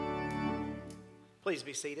Please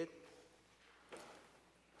be seated.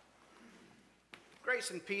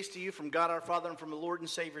 Grace and peace to you from God our Father and from the Lord and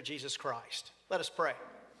Savior Jesus Christ. Let us pray.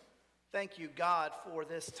 Thank you, God, for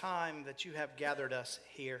this time that you have gathered us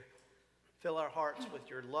here. Fill our hearts with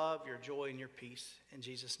your love, your joy, and your peace. In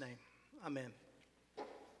Jesus' name, amen.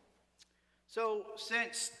 So,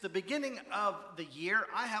 since the beginning of the year,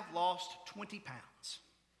 I have lost 20 pounds.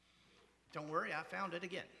 Don't worry, I found it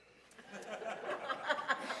again.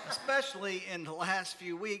 Especially in the last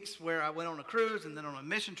few weeks where I went on a cruise and then on a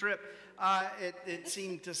mission trip, it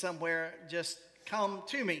seemed to somewhere just come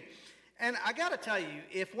to me. And I got to tell you,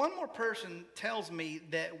 if one more person tells me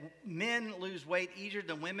that men lose weight easier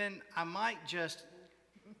than women, I might just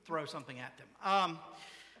throw something at them.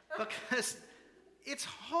 Because it's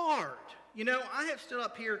hard. You know, I have stood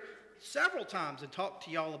up here several times and talked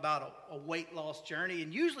to y'all about a weight loss journey.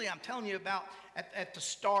 And usually I'm telling you about at the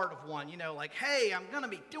start of one, you know, like, hey, I'm going to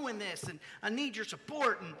be doing this and I need your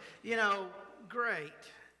support. And, you know, great.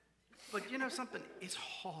 But you know something? It's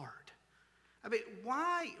hard. I mean,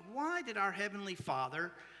 why did our Heavenly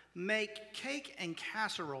Father make cake and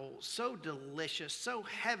casserole so delicious, so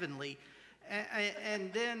heavenly,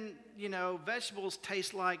 and then, you know, vegetables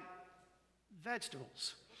taste like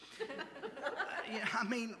vegetables? I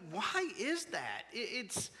mean, why is that?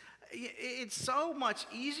 It's so much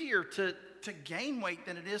easier to gain weight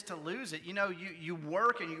than it is to lose it. You know, you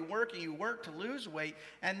work and you work and you work to lose weight,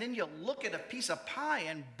 and then you look at a piece of pie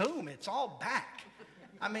and boom, it's all back.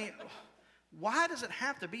 I mean, why does it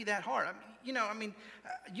have to be that hard?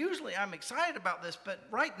 Usually I'm excited about this, but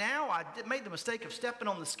right now I made the mistake of stepping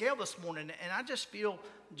on the scale this morning, and I just feel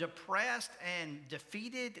depressed and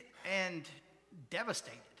defeated and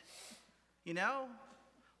devastated. You know,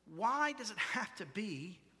 why does it have to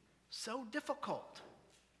be so difficult?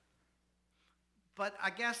 But I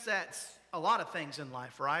guess that's a lot of things in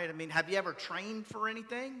life, right? I mean, have you ever trained for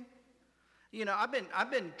anything? You know, I've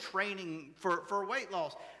been training for weight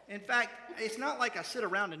loss. In fact, it's not like I sit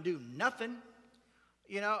around and do nothing.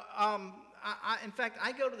 You know, in fact,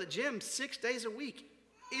 I go to the gym 6 days a week.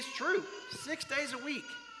 It's true, 6 days a week.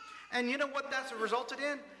 And you know what that's resulted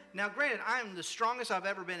in? Now, granted, I am the strongest I've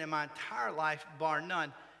ever been in my entire life, bar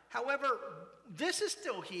none. However, this is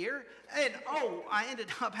still here. And, I ended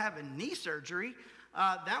up having knee surgery.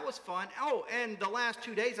 That was fun. And the last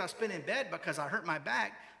 2 days I spent in bed because I hurt my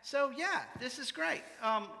back. So, yeah, this is great.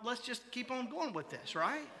 Let's just keep on going with this,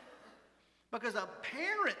 right? Because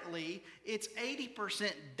apparently it's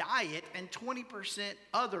 80% diet and 20%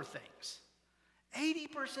 other things.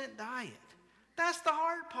 80% diet. That's the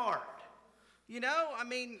hard part. You know, I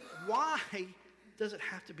mean, why does it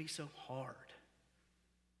have to be so hard?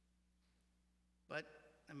 But,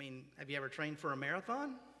 I mean, have you ever trained for a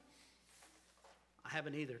marathon? I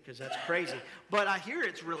haven't either, because that's crazy. But I hear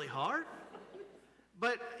it's really hard.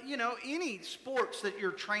 But, you know, any sports that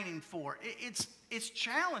you're training for, it's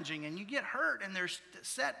challenging, and you get hurt, and there's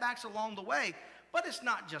setbacks along the way. But it's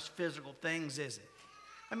not just physical things, is it?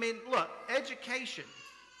 I mean, look, education,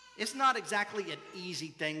 it's not exactly an easy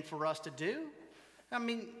thing for us to do. I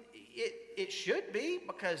mean, it should be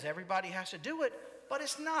because everybody has to do it, but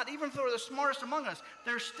it's not. Even for the smartest among us,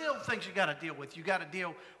 there's still things you got to deal with. You got to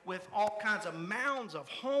deal with all kinds of mounds of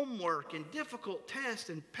homework and difficult tests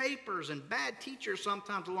and papers and bad teachers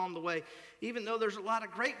sometimes along the way. Even though there's a lot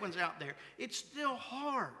of great ones out there, it's still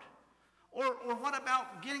hard. Or what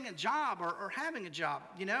about getting a job or having a job?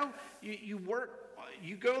 You know, you work.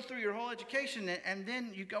 You go through your whole education and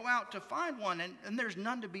then you go out to find one and there's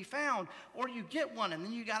none to be found. Or you get one and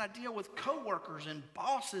then you got to deal with coworkers and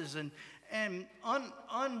bosses and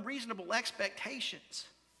unreasonable expectations.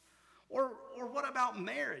 Or what about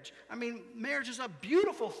marriage? I mean, marriage is a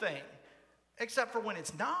beautiful thing, except for when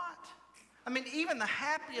it's not. I mean, even the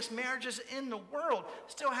happiest marriages in the world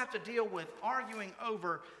still have to deal with arguing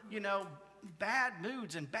over, you know, bad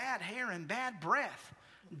moods and bad hair and bad breath.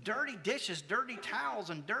 Dirty dishes, dirty towels,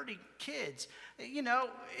 and dirty kids. You know,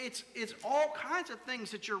 it's all kinds of things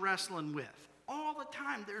that you're wrestling with. All the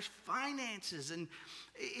time, there's finances, and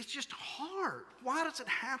it's just hard. Why does it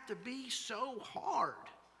have to be so hard?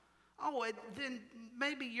 Then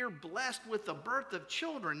maybe you're blessed with the birth of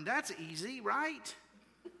children. That's easy, right?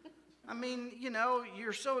 I mean, you know,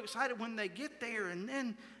 you're so excited when they get there, and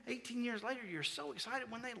then 18 years later, you're so excited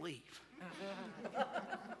when they leave.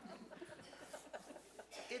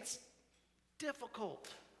 It's difficult.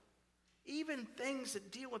 Even things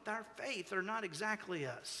that deal with our faith are not exactly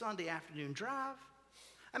a Sunday afternoon drive.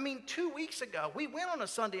 I mean, 2 weeks ago, we went on a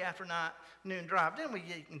Sunday afternoon drive, didn't we,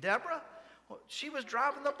 Deborah? Well, she was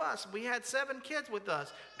driving the bus. We had 7 kids with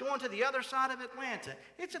us going to the other side of Atlanta.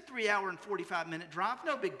 It's a 3-hour and 45-minute drive.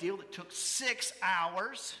 No big deal. It took 6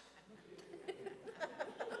 hours.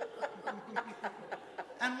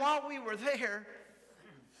 And while we were there,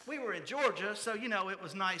 we were in Georgia, so, it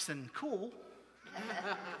was nice and cool.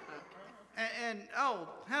 Oh,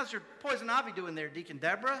 how's your poison ivy doing there, Deacon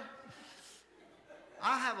Deborah?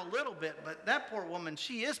 I have a little bit, but that poor woman,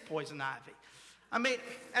 she is poison ivy.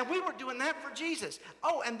 And we were doing that for Jesus.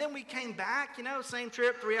 Oh, and then we came back, same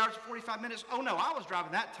trip, 3 hours and 45 minutes. Oh, no, I was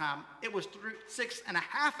driving that time. It was 6.5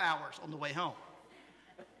 hours on the way home.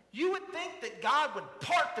 You would think that God would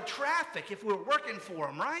part the traffic if we were working for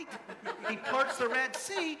him, right? He parts the Red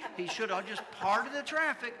Sea. He should have just parted the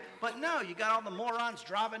traffic. But no, you got all the morons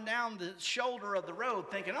driving down the shoulder of the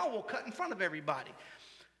road thinking, oh, we'll cut in front of everybody.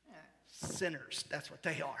 Sinners, that's what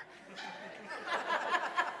they are.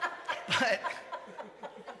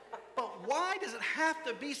 But why does it have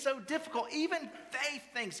to be so difficult? Even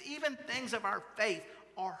things of our faith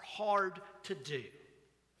are hard to do,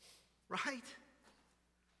 right?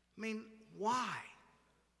 Why?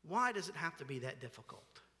 Why does it have to be that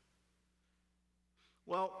difficult?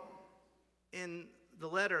 Well, in the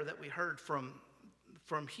letter that we heard from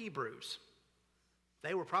Hebrews,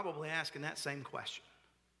 they were probably asking that same question.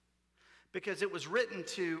 Because it was written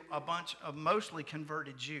to a bunch of mostly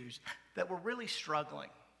converted Jews that were really struggling.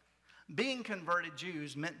 Being converted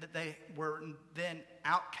Jews meant that they were then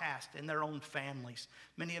outcast in their own families.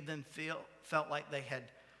 Many of them felt like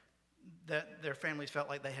their families felt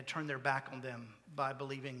like they had turned their back on them by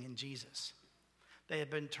believing in Jesus. They had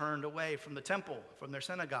been turned away from the temple, from their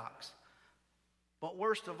synagogues. But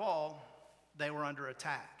worst of all, they were under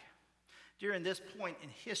attack. During this point in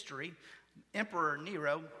history, Emperor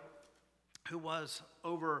Nero, who was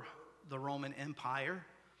over the Roman Empire,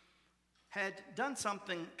 had done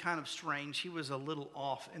something kind of strange. He was a little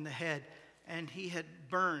off in the head, and he had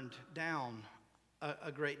burned down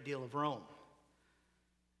a great deal of Rome.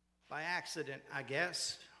 By accident, I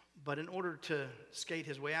guess, but in order to skate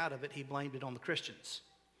his way out of it, he blamed it on the Christians,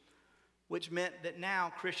 which meant that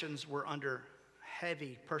now Christians were under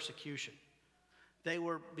heavy persecution. They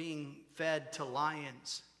were being fed to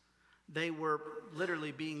lions. They were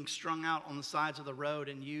literally being strung out on the sides of the road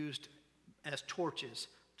and used as torches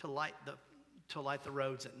to light the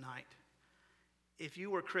roads at night. If you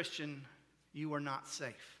were Christian, you were not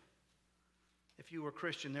safe. If you were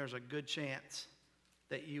Christian, there's a good chance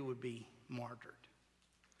that you would be martyred.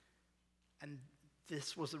 And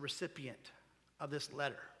this was the recipient of this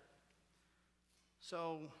letter.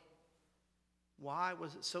 So why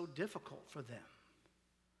was it so difficult for them?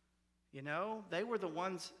 They were the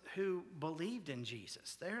ones who believed in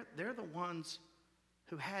Jesus. They're the ones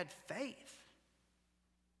who had faith.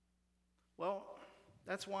 Well,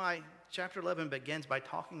 that's why chapter 11 begins by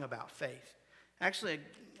talking about faith. Actually,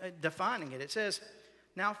 defining it. It says,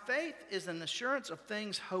 now faith is an assurance of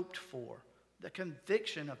things hoped for, the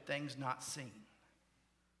conviction of things not seen.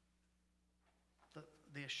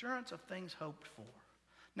 The assurance of things hoped for.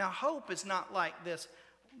 Now, hope is not like this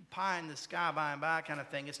pie in the sky by and by kind of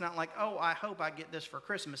thing. It's not like, oh, I hope I get this for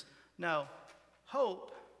Christmas. No,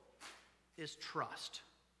 hope is trust.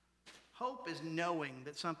 Hope is knowing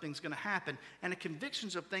that something's going to happen, and the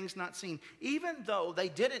convictions of things not seen. Even though they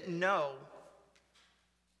didn't know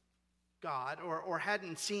God or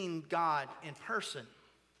hadn't seen God in person,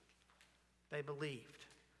 they believed.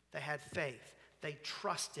 They had faith. They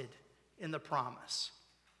trusted in the promise.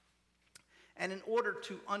 And in order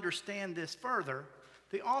to understand this further,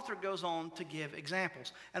 the author goes on to give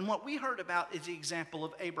examples. And what we heard about is the example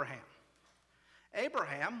of Abraham.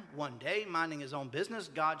 Abraham, one day, minding his own business,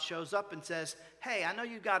 God shows up and says, hey, I know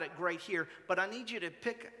you got it great here, but I need you to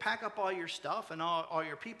pack up all your stuff and all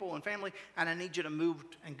your people and family, and I need you to move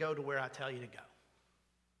and go to where I tell you to go.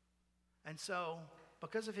 And so,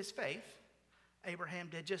 because of his faith, Abraham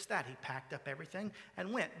did just that. He packed up everything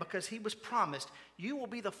and went because he was promised, you will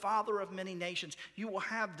be the father of many nations. You will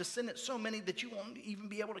have descendants so many that you won't even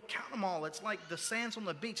be able to count them all. It's like the sands on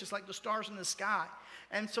the beach. It's like the stars in the sky.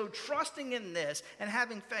 And so trusting in this and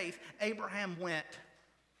having faith, Abraham went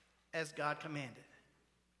as God commanded.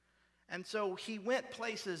 And so he went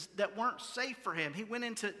places that weren't safe for him. He went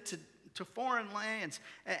into foreign lands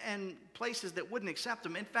and places that wouldn't accept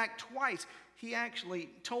him. In fact, twice he actually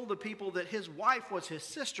told the people that his wife was his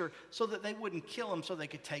sister so that they wouldn't kill him so they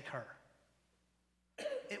could take her.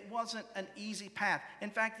 It wasn't an easy path.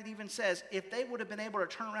 In fact, it even says if they would have been able to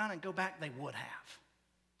turn around and go back, they would have.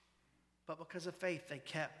 But because of faith, they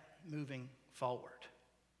kept moving forward.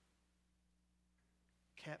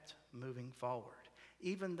 Kept moving forward.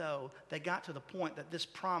 even though they got to the point that this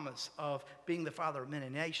promise of being the father of many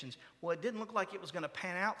nations, well, it didn't look like it was going to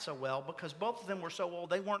pan out so well because both of them were so old,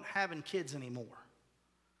 they weren't having kids anymore.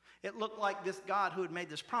 It looked like this God who had made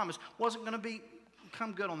this promise wasn't going to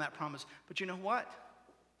come good on that promise. But you know what?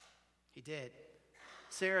 He did.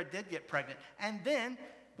 Sarah did get pregnant. And then,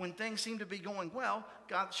 when things seem to be going well,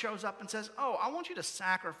 God shows up and says, oh, I want you to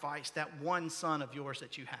sacrifice that one son of yours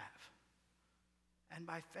that you have. And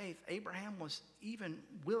by faith, Abraham was even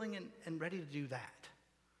willing and ready to do that.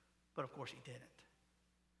 But of course he didn't.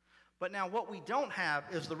 But now what we don't have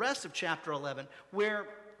is the rest of chapter 11, where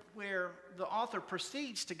the author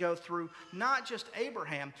proceeds to go through not just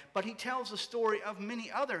Abraham, but he tells the story of many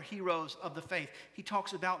other heroes of the faith. He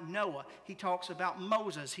talks about Noah. He talks about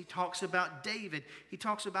Moses. He talks about David. He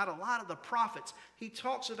talks about a lot of the prophets. He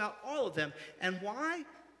talks about all of them. And why?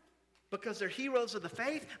 Because they're heroes of the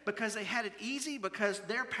faith? Because they had it easy? Because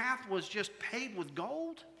their path was just paved with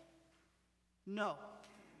gold? No.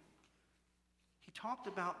 He talked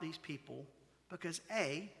about these people because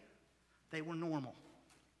A, they were normal.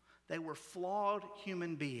 They were flawed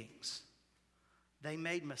human beings. They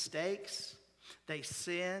made mistakes. They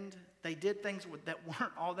sinned. They did things that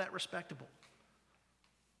weren't all that respectable.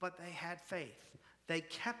 But they had faith. They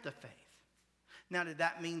kept the faith. Now, did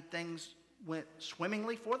that mean things went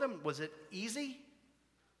swimmingly for them? Was it easy?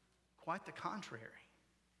 Quite the contrary.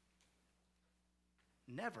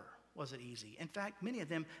 Never was it easy. In fact, many of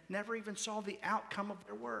them never even saw the outcome of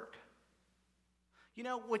their work. You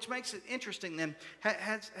know, which makes it interesting then.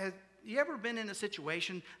 Has you ever been in a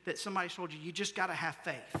situation that somebody told you, you just got to have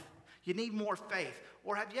faith? You need more faith.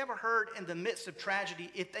 Or have you ever heard in the midst of tragedy,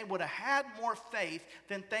 if they would have had more faith,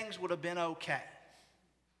 then things would have been okay?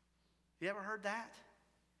 You ever heard that?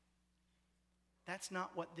 That's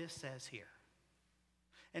not what this says here.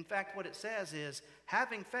 In fact, what it says is,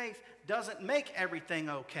 having faith doesn't make everything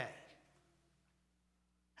okay.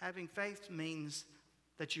 Having faith means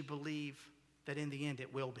that you believe that in the end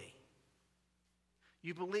it will be.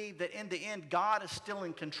 You believe that in the end God is still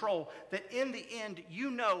in control, that in the end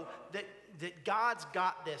you know that God's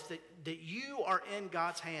got this, that you are in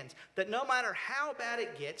God's hands, that no matter how bad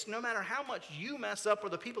it gets, no matter how much you mess up or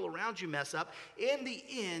the people around you mess up, in the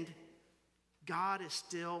end, God is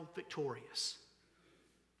still victorious.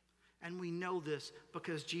 And we know this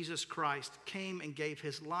because Jesus Christ came and gave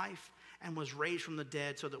his life and was raised from the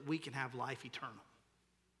dead so that we can have life eternal.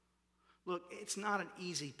 Look, it's not an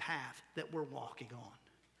easy path that we're walking on.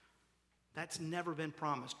 That's never been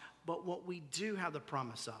promised. But what we do have the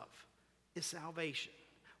promise of is salvation.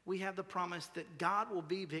 We have the promise that God will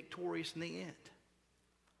be victorious in the end.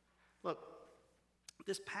 Look,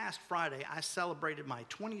 this past Friday, I celebrated my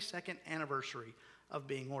 22nd anniversary of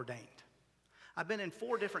being ordained. I've been in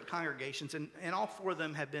 4 different congregations, and all 4 of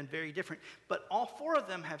them have been very different. But all 4 of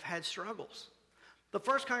them have had struggles. The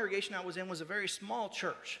first congregation I was in was a very small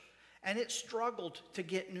church. And it struggled to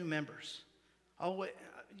get new members. Oh,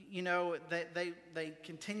 you know, they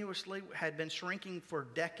continuously had been shrinking for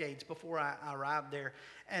decades before I arrived there.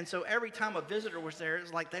 And so every time a visitor was there, it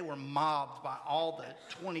was like they were mobbed by all the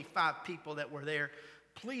 25 people that were there.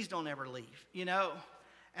 Please don't ever leave, you know.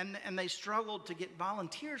 And they struggled to get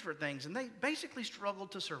volunteers for things. And they basically struggled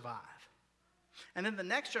to survive. And then the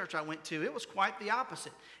next church I went to, it was quite the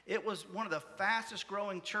opposite. It was one of the fastest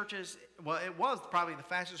growing churches. Well, it was probably the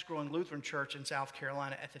fastest growing Lutheran church in South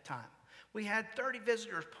Carolina at the time. We had 30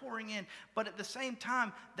 visitors pouring in, but at the same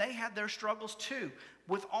time, they had their struggles too.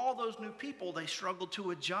 With all those new people, they struggled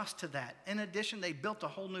to adjust to that. In addition, they built a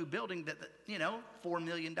whole new building that, $4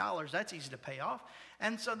 million, that's easy to pay off.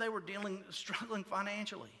 And so they were struggling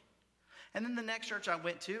financially. And then the next church I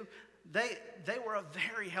went to, They were a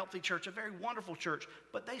very healthy church, a very wonderful church,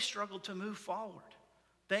 but they struggled to move forward.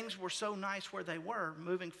 Things were so nice where they were,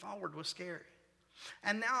 moving forward was scary.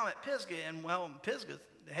 And now I'm at Pisgah, and Pisgah,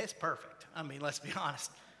 it's perfect. I mean, let's be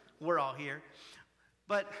honest. We're all here.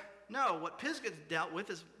 But no, what Pisgah's dealt with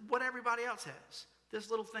is what everybody else has. This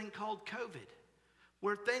little thing called COVID,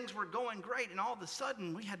 where things were going great, and all of a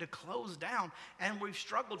sudden we had to close down, and we've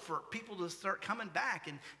struggled for people to start coming back,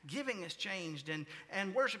 and giving has changed,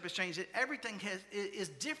 and worship has changed. Everything is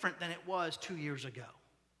different than it was 2 years ago.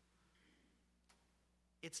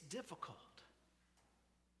 It's difficult.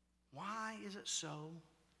 Why is it so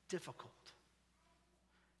difficult?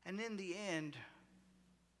 And in the end,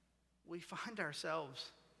 we find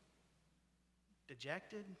ourselves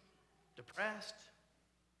dejected, depressed,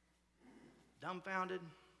 dumbfounded,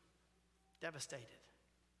 devastated,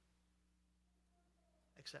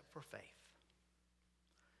 except for faith.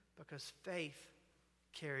 Because faith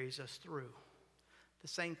carries us through. The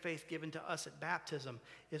same faith given to us at baptism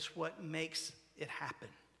is what makes it happen.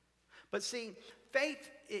 But see, faith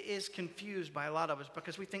is confused by a lot of us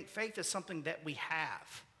because we think faith is something that we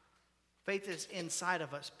have. Faith is inside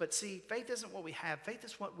of us. But see, faith isn't what we have. Faith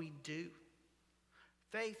is what we do.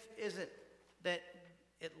 Faith isn't that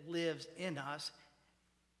it lives in us.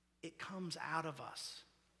 It comes out of us.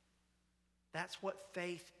 That's what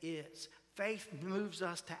faith is. Faith moves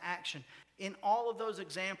us to action. In all of those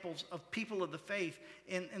examples of people of the faith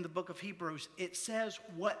in the book of Hebrews, it says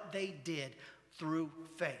what they did through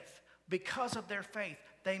faith. Because of their faith,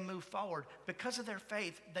 they moved forward. Because of their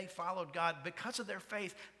faith, they followed God. Because of their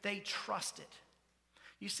faith, they trusted.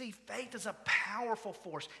 You see, faith is a powerful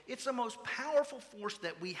force. It's the most powerful force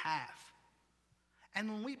that we have. And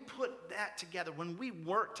when we put that together, when we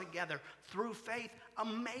work together through faith,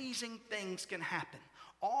 amazing things can happen.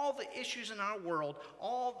 All the issues in our world,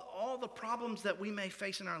 all the problems that we may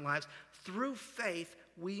face in our lives, through faith,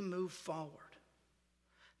 we move forward.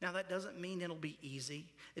 Now, that doesn't mean it'll be easy.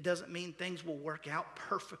 It doesn't mean things will work out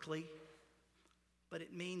perfectly. But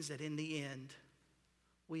it means that in the end,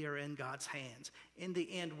 we are in God's hands. In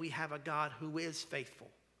the end, we have a God who is faithful.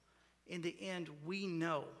 In the end, we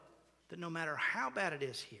know that no matter how bad it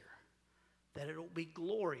is here, that it'll be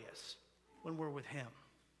glorious when we're with him.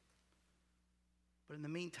 But in the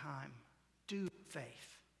meantime, do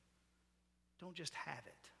faith. Don't just have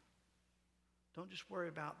it. Don't just worry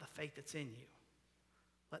about the faith that's in you.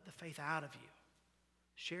 Let the faith out of you.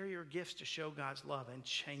 Share your gifts to show God's love and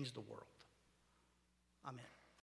change the world. Amen.